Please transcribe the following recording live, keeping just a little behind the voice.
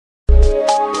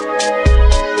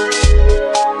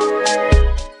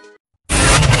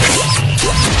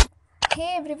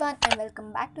everyone and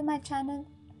welcome back to my channel.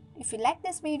 If you like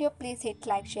this video, please hit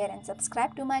like, share and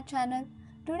subscribe to my channel.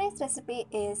 Today's recipe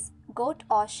is goat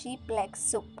or sheep leg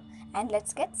soup and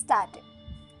let's get started.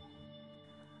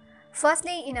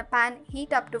 Firstly, in a pan,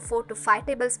 heat up to 4 to 5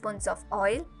 tablespoons of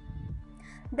oil.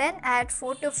 Then add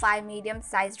 4 to 5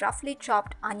 medium-sized roughly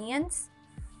chopped onions.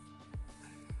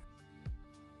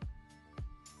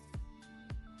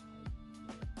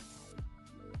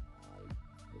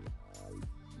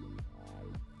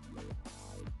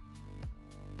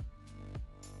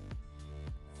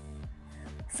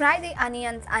 Fry the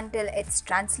onions until it's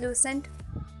translucent.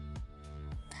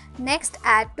 Next,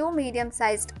 add 2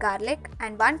 medium-sized garlic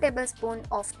and 1 tablespoon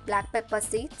of black pepper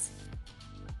seeds.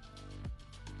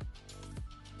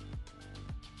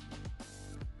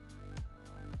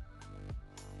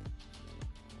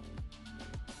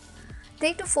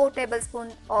 Three to 4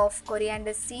 tablespoons of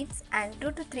coriander seeds and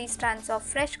 2 to 3 strands of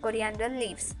fresh coriander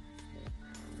leaves.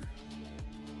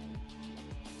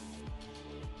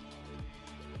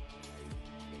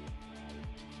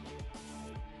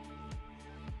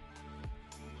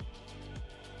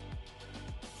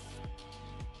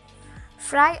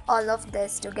 Fry all of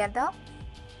this together.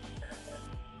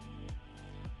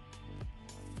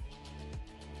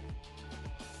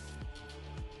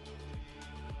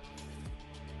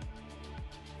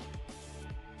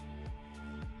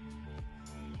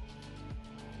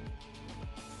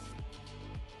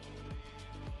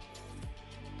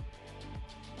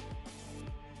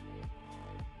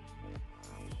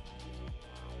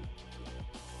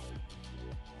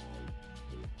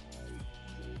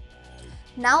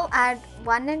 Now add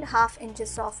 1.5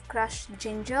 inches of crushed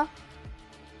ginger.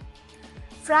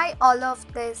 Fry all of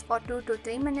this for 2 to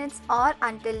 3 minutes or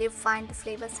until you find the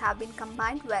flavors have been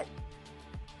combined well.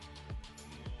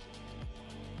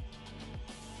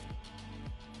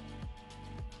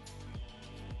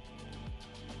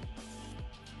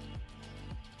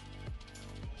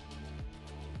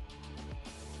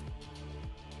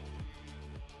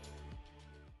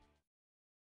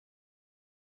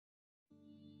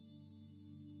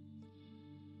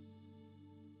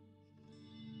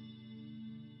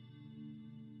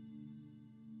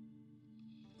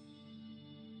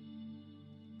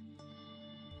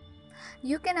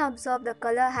 You can observe the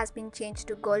color has been changed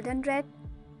to golden red.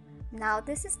 Now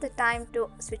this is the time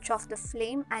to switch off the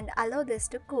flame and allow this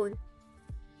to cool.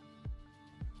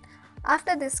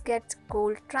 After this gets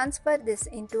cool, transfer this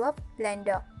into a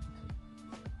blender.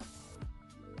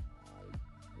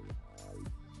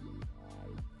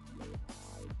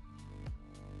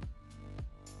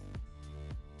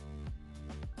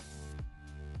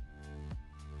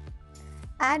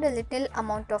 Add a little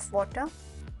amount of water.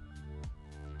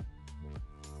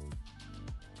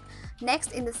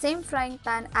 Next, in the same frying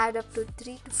pan, add up to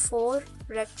 3 to 4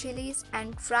 red chillies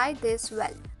and fry this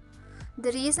well.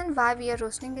 The reason why we are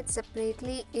roasting it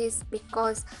separately is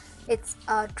because it's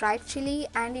a dried chili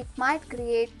and it might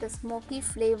create the smoky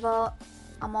flavor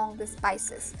among the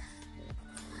spices.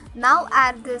 Now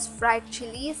add this fried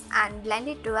chilies and blend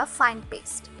it to a fine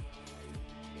paste.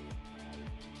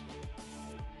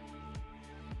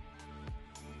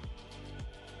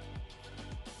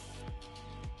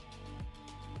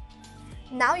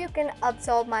 Now you can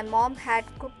observe my mom had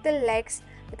cooked the legs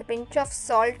with a pinch of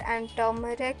salt and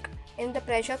turmeric in the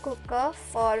pressure cooker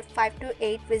for 5 to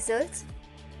 8 whistles.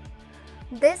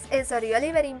 This is a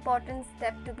really very important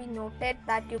step to be noted,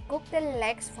 that you cook the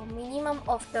legs for minimum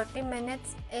of 30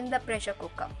 minutes in the pressure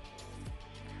cooker.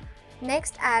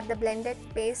 Next, add the blended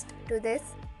paste to this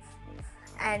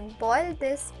and boil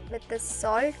this with the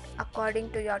salt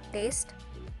according to your taste.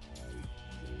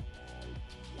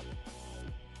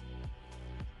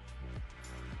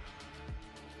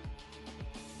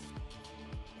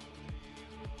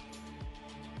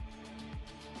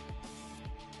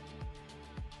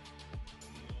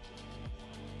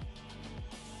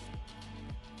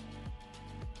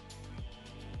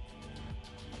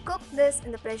 Cook this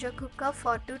in the pressure cooker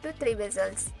for 2 to 3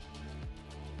 whistles.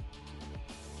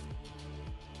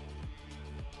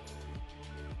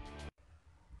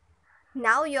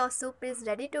 Now your soup is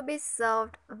ready to be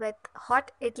served with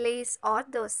hot idlis or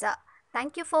dosa.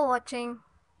 Thank you for watching.